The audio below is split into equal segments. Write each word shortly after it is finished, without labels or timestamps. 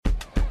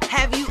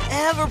Have you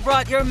ever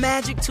brought your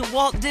magic to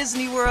Walt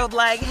Disney World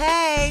like,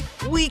 hey,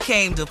 we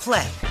came to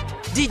play?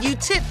 Did you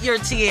tip your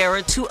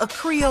tiara to a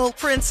Creole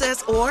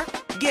princess or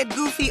get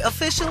goofy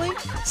officially?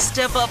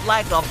 Step up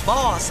like a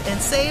boss and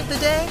save the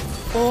day?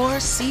 Or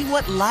see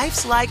what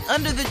life's like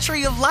under the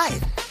tree of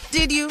life?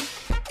 Did you?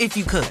 If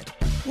you could.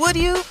 Would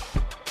you?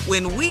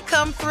 When we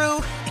come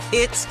through,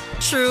 it's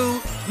true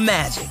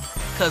magic.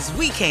 'Cause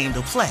we came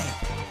to play.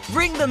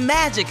 Bring the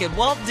magic at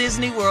Walt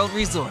Disney World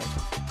Resort.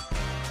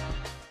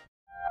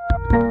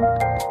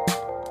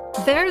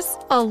 There's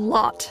a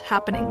lot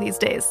happening these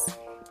days.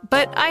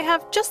 But I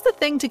have just the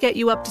thing to get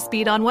you up to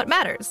speed on what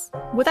matters,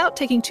 without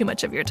taking too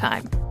much of your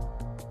time.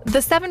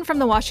 The 7 from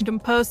the Washington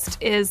Post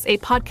is a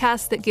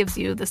podcast that gives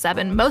you the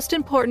 7 most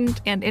important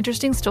and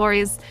interesting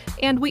stories,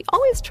 and we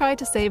always try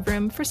to save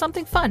room for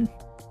something fun.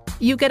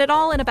 You get it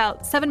all in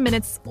about 7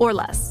 minutes or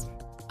less.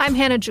 I'm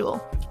Hannah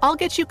Jewell. I'll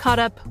get you caught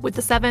up with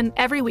the 7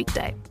 every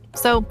weekday.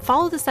 So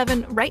follow the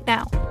 7 right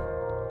now.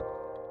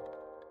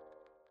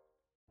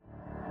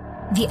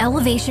 The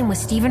Elevation with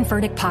Stephen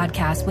Furtick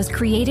podcast was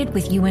created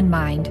with you in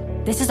mind.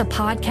 This is a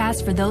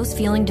podcast for those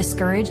feeling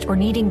discouraged or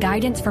needing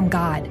guidance from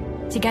God.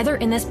 Together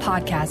in this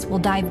podcast, we'll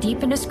dive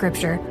deep into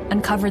Scripture,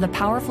 uncover the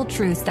powerful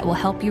truths that will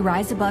help you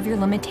rise above your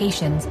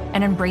limitations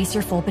and embrace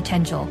your full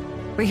potential.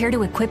 We're here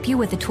to equip you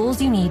with the tools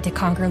you need to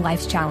conquer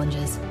life's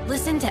challenges.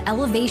 Listen to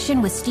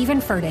Elevation with Stephen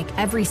Furtick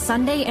every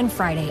Sunday and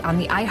Friday on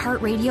the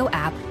iHeartRadio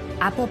app,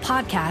 Apple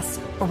Podcasts,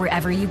 or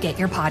wherever you get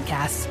your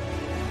podcasts.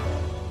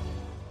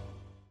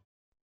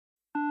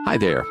 Hi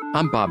there,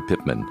 I'm Bob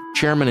Pittman,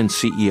 Chairman and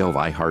CEO of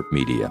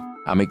iHeartMedia.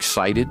 I'm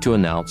excited to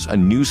announce a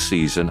new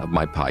season of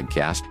my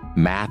podcast,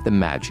 Math and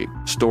Magic,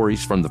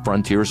 Stories from the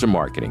Frontiers of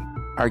Marketing.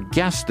 Our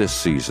guests this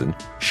season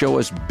show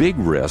us big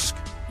risk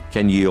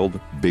can yield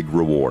big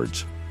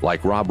rewards,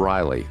 like Rob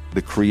Riley,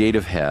 the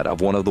creative head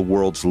of one of the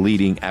world's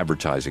leading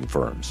advertising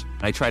firms.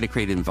 I try to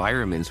create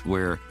environments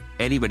where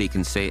anybody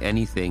can say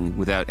anything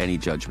without any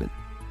judgment.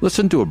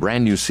 Listen to a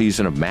brand new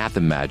season of Math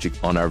and Magic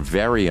on our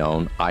very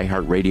own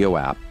iHeartRadio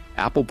app,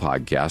 Apple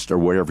Podcast, or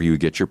wherever you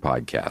get your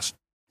podcast.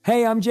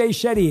 Hey, I'm Jay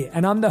Shetty,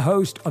 and I'm the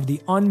host of the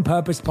On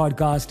Purpose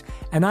podcast,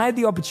 and I had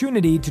the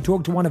opportunity to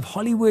talk to one of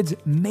Hollywood's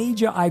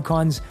major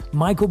icons,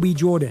 Michael B.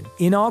 Jordan.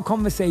 In our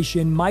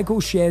conversation,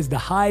 Michael shares the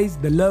highs,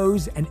 the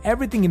lows, and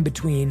everything in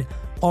between,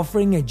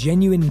 offering a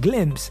genuine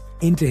glimpse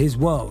into his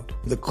world.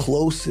 The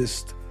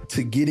closest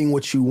to getting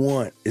what you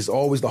want is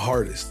always the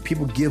hardest.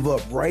 People give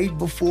up right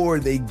before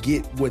they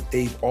get what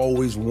they've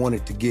always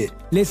wanted to get.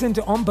 Listen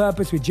to On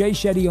Purpose with Jay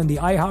Shetty on the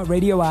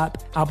iHeartRadio app,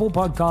 Apple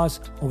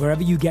Podcasts, or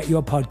wherever you get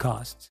your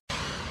podcasts.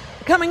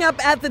 Coming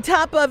up at the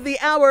top of the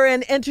hour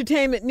in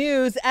entertainment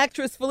news,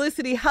 actress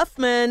Felicity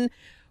Huffman.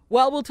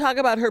 Well, we'll talk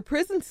about her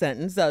prison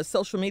sentence.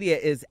 Social media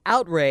is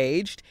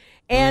outraged.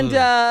 And,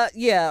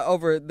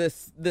 over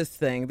this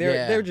thing.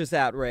 They're just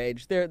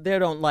outraged. They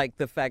don't like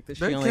the fact that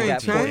she only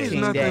got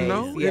 14 days.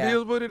 No. Yeah. It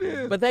is what it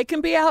is. But they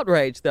can be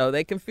outraged, though.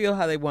 They can feel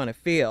how they want to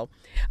feel.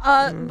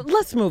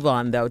 Let's move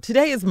on, though.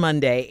 Today is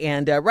Monday,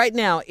 and right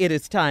now it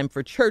is time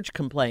for church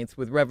complaints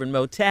with Reverend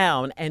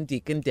Motown and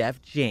Deacon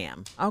Def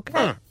Jam. Okay.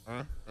 All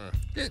right.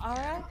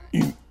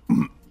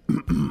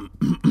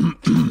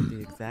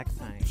 The exact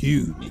same.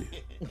 Excuse me.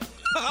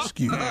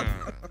 Excuse me.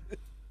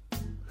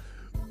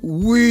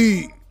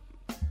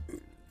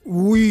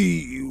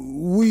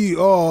 We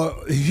are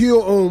here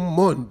on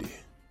Monday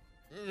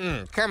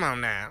Come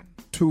on now.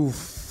 to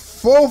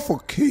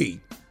forfeit.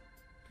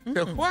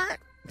 To what?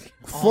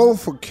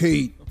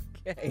 Forfeit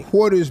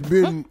what has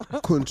been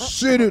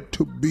considered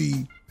to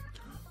be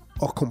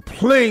a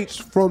complaints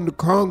from the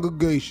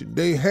congregation.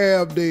 They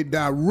have their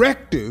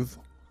directive,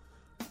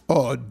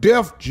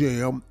 Def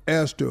Jam,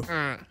 as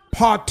the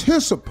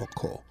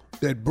participacle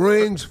that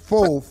brings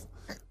forth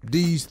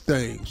these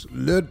things.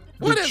 Let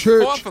What the does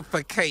church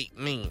forfeit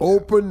mean?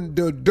 open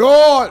the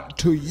door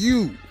to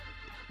you.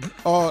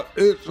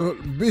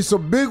 It's a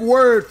big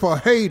word for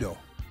hater.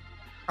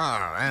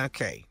 Oh,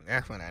 okay.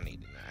 That's what I need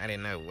to know. I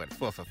didn't know what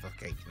forfeit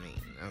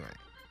means. All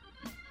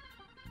right.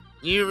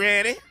 You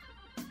ready?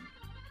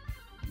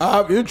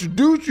 I've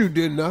introduced you,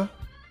 didn't I?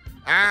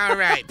 All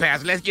right,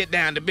 Pastor. Let's get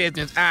down to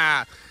business.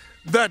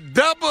 The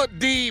Double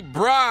D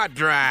Broad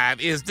Drive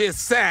is this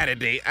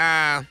Saturday.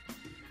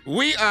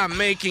 We are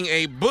making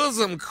a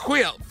bosom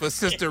quilt for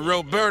Sister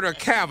Roberta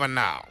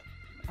Kavanaugh.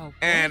 Okay.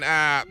 And,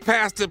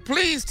 Pastor,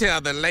 please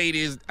tell the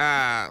ladies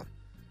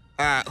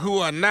who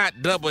are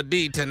not Double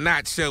D to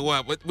not show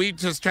up. We're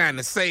just trying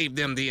to save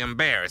them the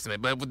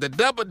embarrassment. But with the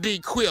Double D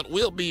quilt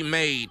will be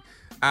made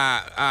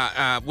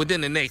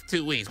within the next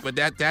 2 weeks. But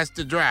that's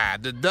the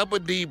drive, the Double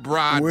D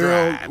Broad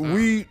Drive. Well,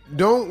 we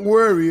don't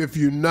worry if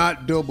you're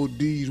not Double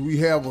D's. We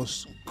have a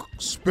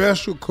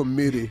special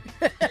committee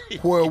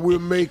where we're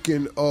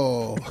making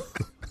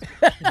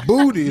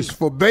booties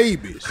for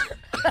babies,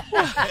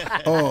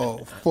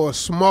 for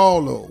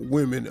smaller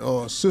women.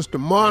 Sister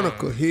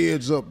Monica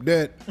heads up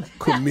that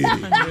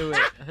committee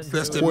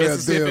where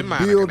they're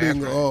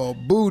building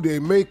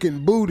they're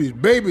making booties,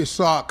 baby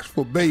socks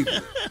for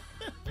babies.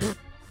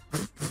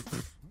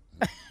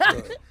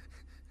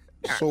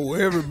 so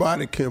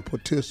everybody can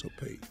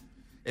participate.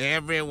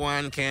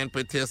 Everyone can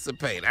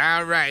participate.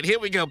 All right, here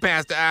we go,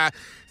 Pastor.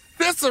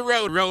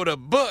 Cicero wrote a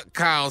book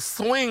called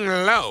Swing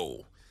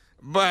Low,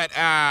 but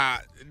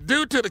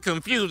due to the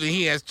confusion,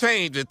 he has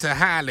changed it to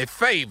Highly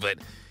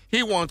Favored.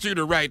 He wants you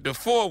to write the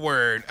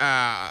foreword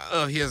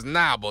of his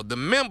novel. The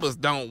members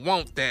don't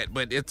want that,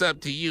 but it's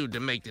up to you to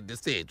make the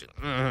decision.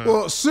 Mm-hmm.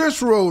 Well,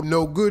 Cicero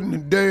know good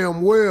and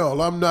damn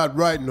well I'm not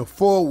writing a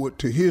foreword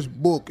to his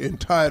book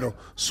entitled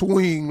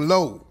Swing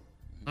Low.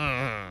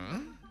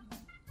 Mm-hmm.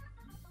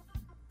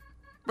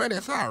 But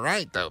it's all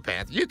right, though,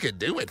 Pastor. You could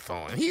do it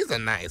for him. He's a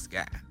nice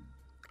guy.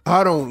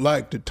 I don't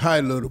like the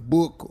title of the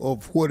book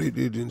of what it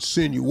is,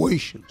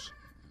 insinuations.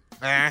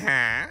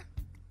 Uh-huh.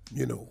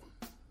 You know.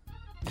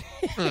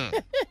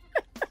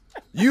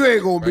 You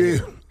ain't gonna be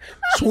able to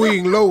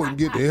swing low and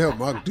get the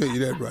help. I can tell you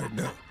that right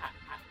now.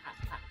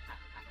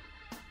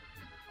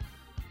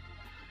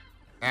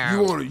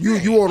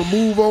 You wanna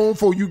move on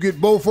before you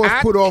get both of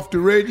us put off the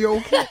radio?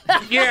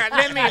 Yeah,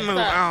 let me move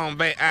on,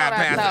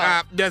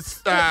 Pastor.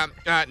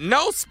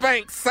 No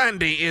Spank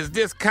Sunday is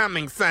this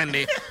coming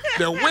Sunday.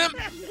 The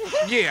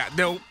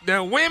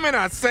women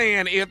are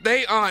saying if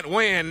they aren't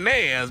wearing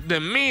theirs,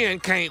 the men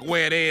can't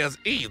wear theirs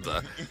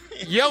either.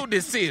 Your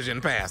decision,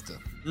 Pastor.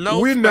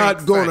 We're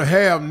not going to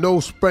have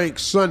no Spank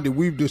Sunday.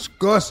 We've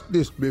discussed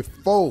this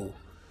before.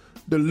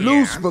 The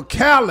loose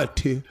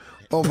vocality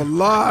of a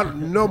large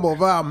number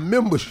of our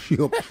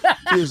membership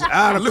is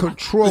out of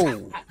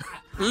control.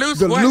 Loose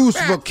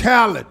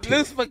vocality.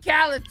 Loose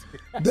vocality.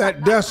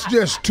 That's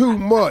just too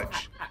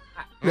much.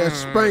 That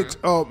Spanks.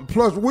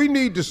 Plus, we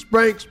need the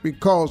Spanks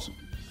because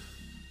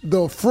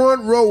the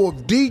front row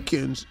of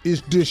deacons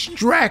is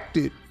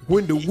distracted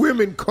when the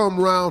women come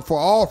around for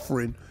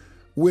offering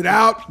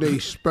without they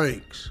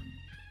Spanks.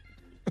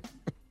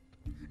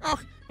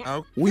 Okay.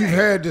 We've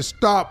had to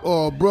stop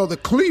Brother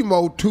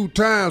Clemo 2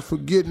 times for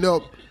getting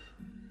up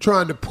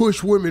trying to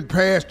push women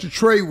past the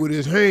tray with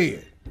his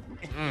hand.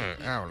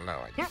 Oh,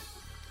 Lord.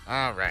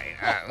 All right.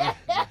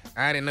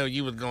 I didn't know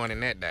you was going in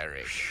that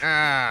direction.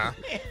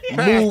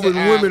 Moving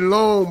women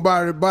along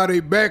by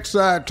their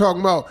backside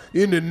talking about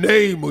in the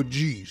name of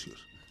Jesus.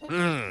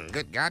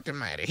 Good God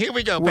almighty. Here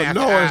we go, well, Pastor.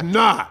 No, it's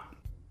not.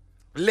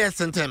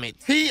 Listen to me.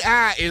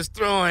 T.I. is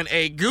throwing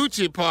a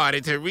Gucci party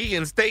to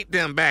reinstate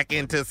them back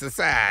into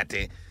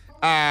society.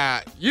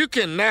 You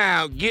can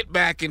now get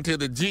back into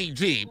the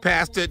GG.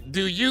 Pastor,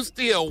 do you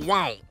still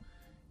want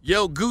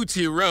your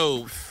Gucci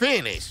robe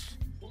finished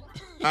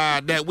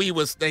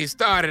that they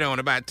started on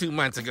about 2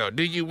 months ago?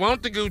 Do you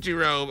want the Gucci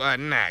robe or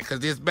not?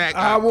 Because it's back.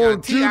 I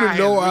want you to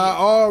know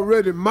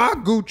my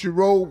Gucci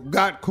robe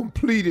got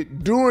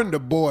completed during the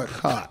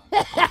boycott.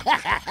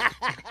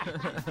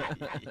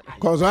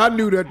 Because I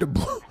knew that the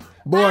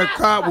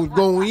boycott was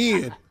going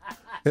in,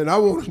 and I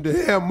wanted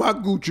to have my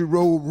Gucci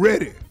robe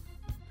ready.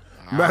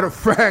 Matter of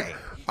fact,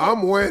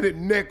 I'm wearing it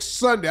next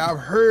Sunday. I've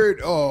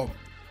heard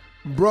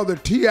Brother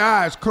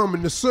T.I. is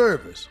coming to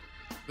service.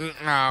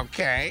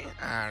 Okay,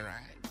 all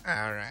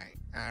right.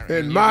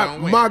 And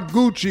my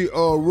Gucci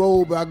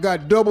robe, I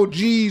got double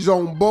G's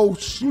on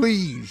both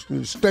sleeves.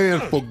 It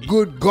stands for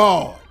good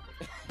God.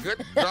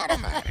 Good God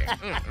Almighty.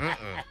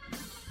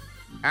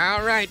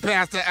 All right,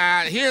 Pastor.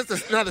 Here's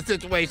another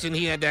situation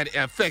here that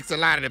affects a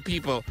lot of the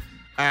people.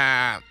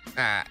 Here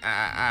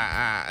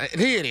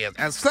it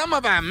is. Some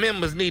of our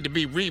members need to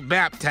be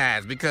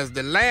rebaptized because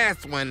the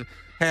last one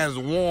has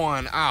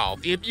worn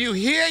off. If you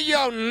hear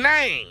your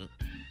name,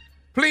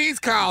 please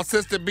call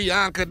Sister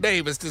Bianca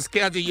Davis to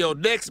schedule your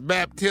next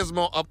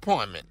baptismal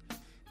appointment.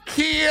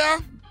 Kia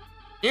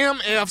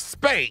M.F.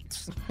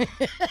 Spates.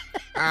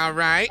 All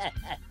right.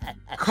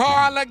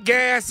 Carla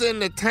Gas in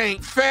the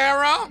Tank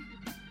Farrah.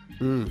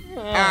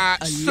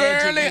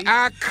 Shirley,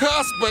 I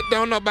cuss, but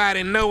don't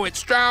nobody know it.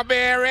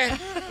 Strawberry.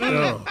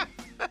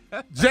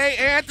 J.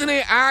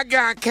 Anthony, I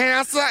got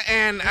cancer,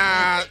 and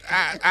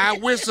I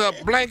wish a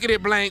blankety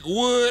blank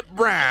Wood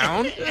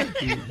Brown.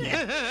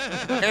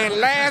 And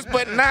last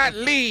but not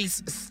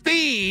least,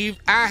 Steve,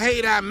 I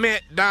hate I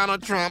met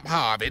Donald Trump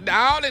Harvey.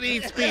 All of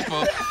these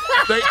people,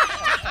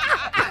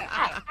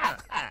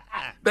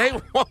 they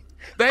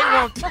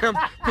want them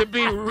to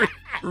be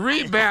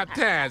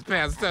rebaptized,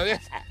 Pastor. So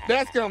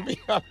that's going to be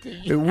up to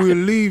you. And we're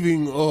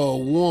leaving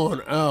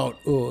one out,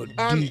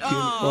 Deacon.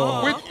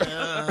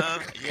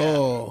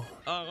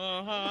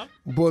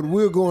 But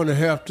we're going to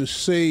have to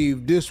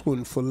save this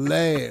one for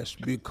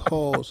last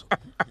because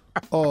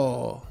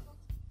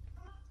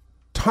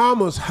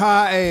Thomas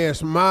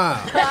High-Ass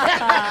Miles,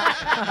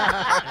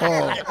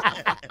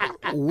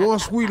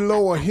 once we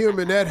lower him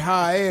and that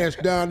high ass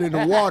down in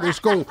the water, it's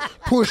going to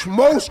push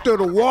most of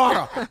the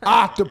water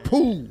out the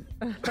pool.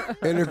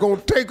 And it's going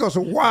to take us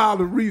a while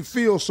to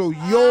refill, so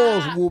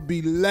yours will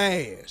be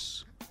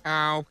last.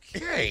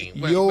 Okay.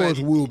 Yours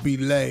will be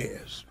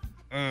last.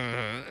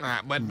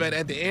 But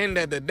at the end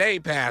of the day,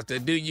 Pastor,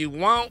 do you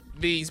want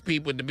these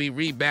people to be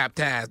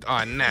rebaptized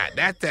or not?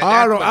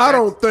 I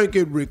don't think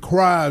it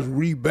requires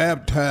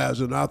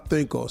rebaptizing. I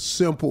think a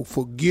simple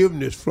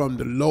forgiveness from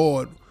the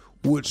Lord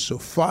would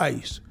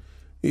suffice.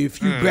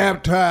 If you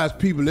baptize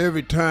people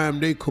every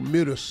time they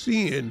commit a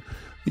sin,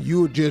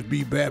 you'll just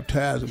be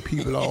baptizing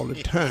people all the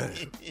time.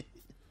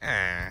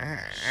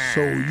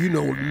 So,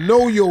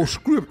 know your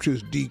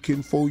scriptures, deacon,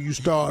 before you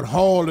start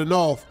hauling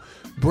off,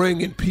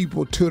 bringing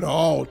people to the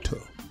altar.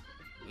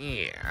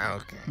 Yeah,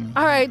 okay.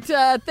 All right,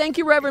 thank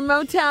you, Reverend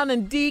Motown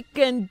and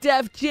Deacon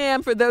Def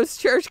Jam, for those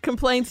church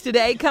complaints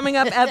today. Coming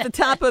up at the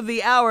top of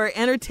the hour,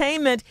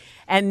 entertainment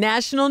and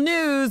national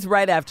news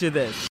right after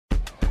this.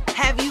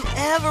 Have you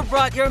ever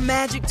brought your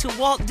magic to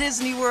Walt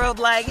Disney World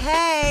like,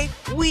 hey,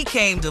 we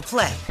came to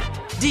play?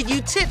 Did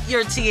you tip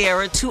your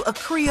tiara to a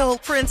Creole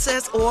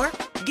princess or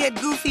get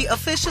goofy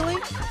officially?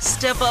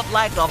 Step up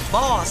like a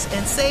boss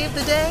and save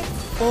the day?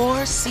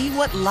 Or see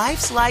what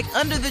life's like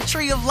under the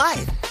tree of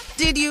life?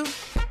 Did you?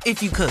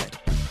 If you could.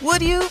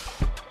 Would you?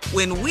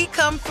 When we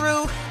come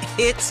through,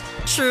 it's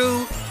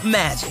true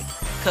magic.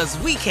 'Cause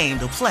we came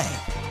to play.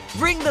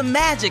 Bring the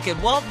magic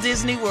at Walt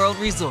Disney World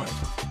Resort.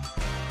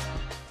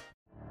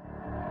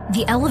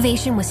 The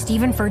Elevation with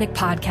Stephen Furtick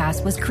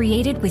podcast was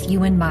created with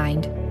you in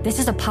mind. This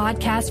is a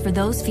podcast for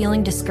those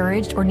feeling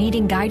discouraged or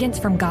needing guidance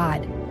from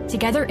God.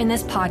 Together in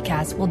this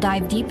podcast, we'll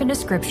dive deep into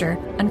Scripture,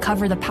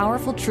 uncover the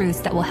powerful truths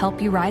that will help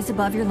you rise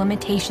above your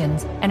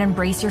limitations and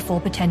embrace your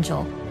full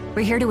potential.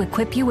 We're here to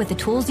equip you with the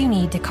tools you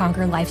need to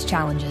conquer life's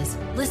challenges.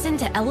 Listen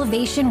to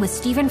Elevation with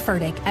Stephen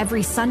Furtick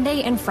every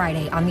Sunday and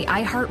Friday on the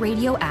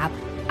iHeartRadio app,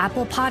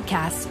 Apple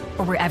Podcasts,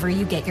 or wherever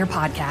you get your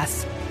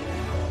podcasts.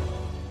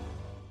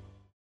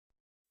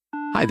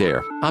 Hi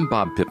there, I'm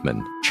Bob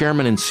Pittman,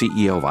 Chairman and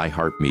CEO of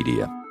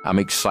iHeartMedia. I'm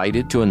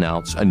excited to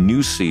announce a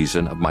new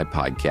season of my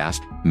podcast,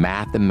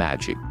 Math and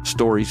Magic,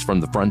 Stories from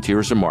the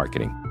Frontiers of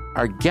Marketing.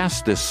 Our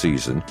guests this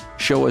season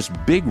show us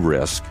big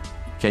risk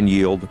can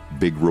yield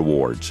big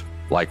rewards,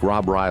 like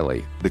Rob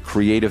Riley, the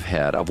creative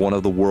head of one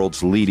of the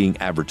world's leading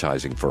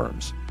advertising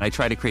firms. I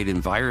try to create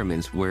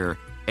environments where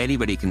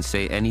anybody can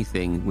say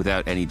anything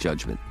without any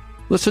judgment.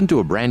 Listen to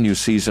a brand new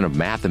season of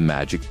Math and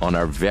Magic on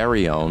our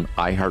very own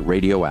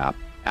iHeartRadio app,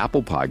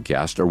 Apple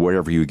Podcast, or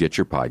wherever you get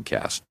your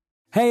podcast.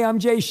 Hey, I'm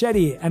Jay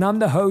Shetty, and I'm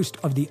the host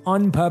of the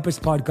On Purpose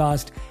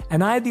podcast,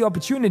 and I had the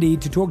opportunity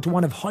to talk to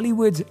one of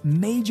Hollywood's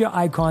major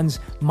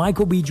icons,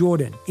 Michael B.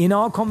 Jordan. In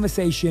our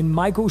conversation,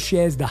 Michael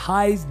shares the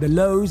highs, the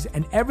lows,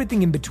 and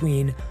everything in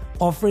between,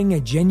 offering a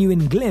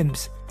genuine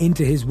glimpse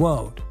into his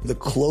world. The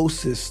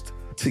closest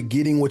to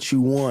getting what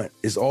you want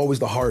is always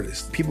the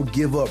hardest. People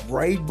give up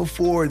right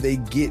before they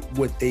get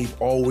what they've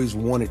always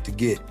wanted to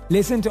get.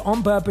 Listen to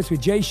On Purpose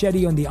with Jay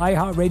Shetty on the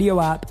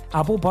iHeartRadio app,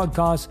 Apple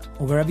Podcasts,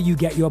 or wherever you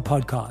get your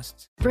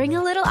podcasts. Bring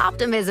a little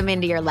optimism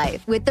into your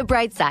life with The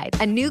Bright Side,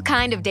 a new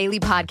kind of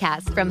daily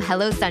podcast from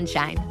Hello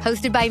Sunshine,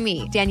 hosted by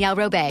me, Danielle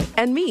Robay.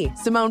 And me,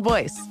 Simone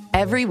Boyce.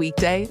 Every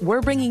weekday,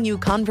 we're bringing you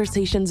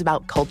conversations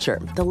about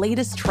culture, the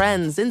latest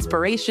trends,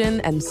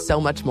 inspiration, and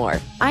so much more.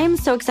 I am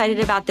so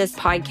excited about this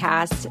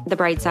podcast, The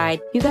Bright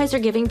Side. You guys are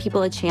giving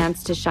people a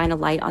chance to shine a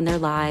light on their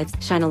lives,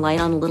 shine a light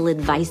on a little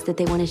advice that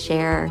they want to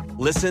share.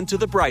 Listen to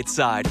The Bright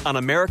Side on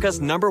America's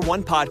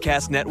 #1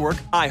 podcast network,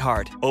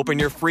 iHeart. Open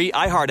your free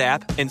iHeart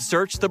app and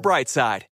search The Bright Side.